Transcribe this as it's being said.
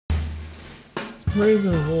praise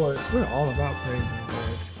and rewards. We're all about praise and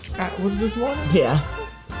rewards. Was this morning? Yeah.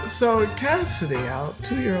 So Cassidy, our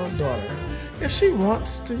 2-year-old daughter, if she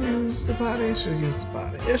wants to use the potty, she'll use the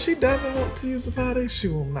potty. If she doesn't want to use the potty, she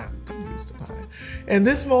will not use the potty. And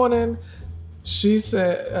this morning, she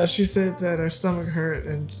said that her stomach hurt,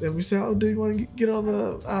 and we said, "Oh, do you want to get on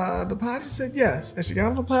the potty?" She said yes, and she got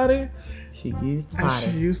on the potty. She used the potty.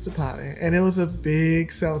 And she used the potty, and it was a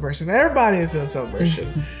big celebration. Everybody is in a celebration.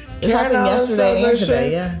 It happened yesterday and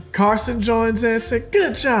today, yeah. Carson joins in and said,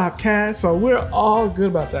 "Good job, Cass." So we're all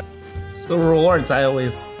good about that. So rewards,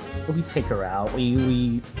 we take her out.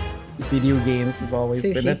 We video games have always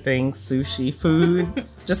been a thing. Sushi, food,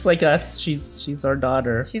 just like us. She's our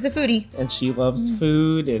daughter. She's a foodie, and she loves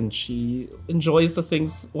food, and she enjoys the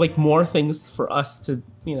things, like more things for us to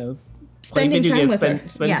play video games,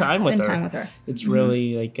 spend time with her. It's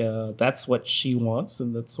really like that's what she wants,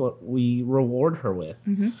 and that's what we reward her with.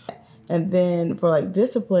 And then for like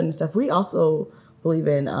discipline and stuff, we also believe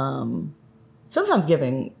in sometimes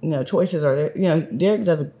giving choices, or Derek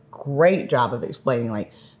does a great job of explaining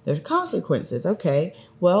like there's consequences. Okay,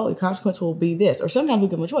 well, your consequence will be this, or sometimes we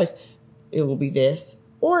give them a choice. It will be this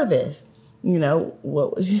or this.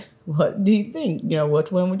 What do you think?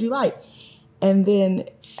 Which one would you like? And then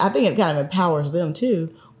I think it kind of empowers them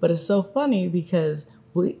too. But it's so funny because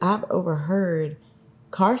I've overheard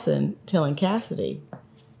Carson telling Cassidy,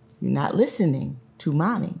 "You're not listening to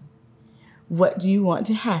mommy. What do you want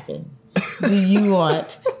to happen? Do you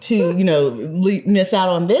want to, miss out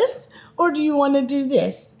on this? Or do you want to do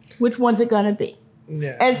this? Which one's it going to be?"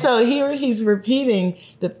 Yeah. And so here he's repeating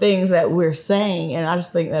the things that we're saying. And I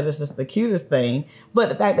just think that is just the cutest thing. But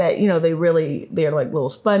the fact that, they're like little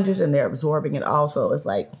sponges and they're absorbing it also. It's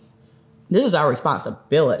like, this is our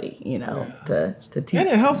responsibility, to teach. And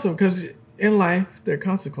it helps them because in life, there are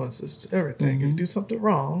consequences to everything. If you do something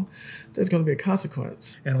wrong, there's going to be a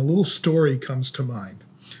consequence. And a little story comes to mind.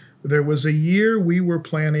 There was a year we were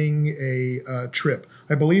planning a trip.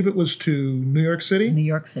 I believe it was to New York City. New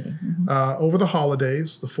York City. Over the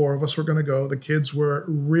holidays, the 4 of us were going to go. The kids were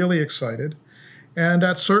really excited. And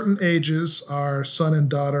at certain ages, our son and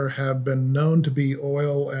daughter have been known to be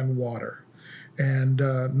oil and water, and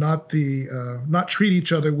not treat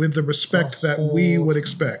each other with the respect that we would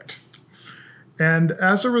expect. And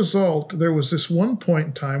as a result, there was this one point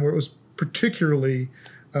in time where it was particularly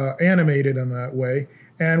animated in that way.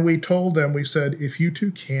 And we told them, we said, if you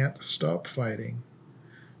two can't stop fighting,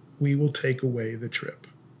 we will take away the trip.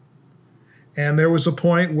 And there was a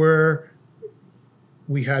point where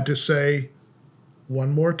we had to say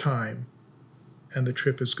one more time, and the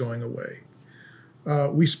trip is going away.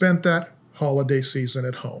 We spent that holiday season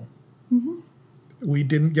at home. We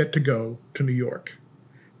didn't get to go to New York.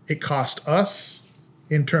 It cost us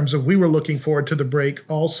in terms of we were looking forward to the break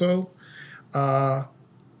also, but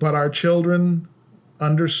our children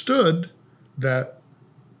understood that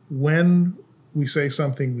when we say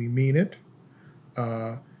something, we mean it,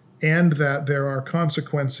 and that there are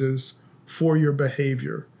consequences for your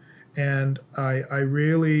behavior. And I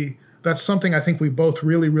really, that's something I think we both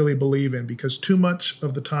really, really believe in, because too much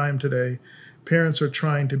of the time today, parents are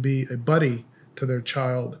trying to be a buddy to their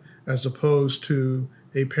child as opposed to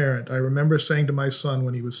a parent. I remember saying to my son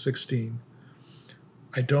when he was 16,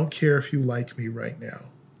 I don't care if you like me right now,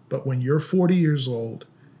 but when you're 40 years old,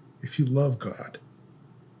 if you love God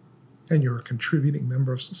and you're a contributing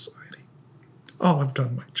member of society, I'll have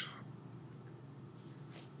done my job.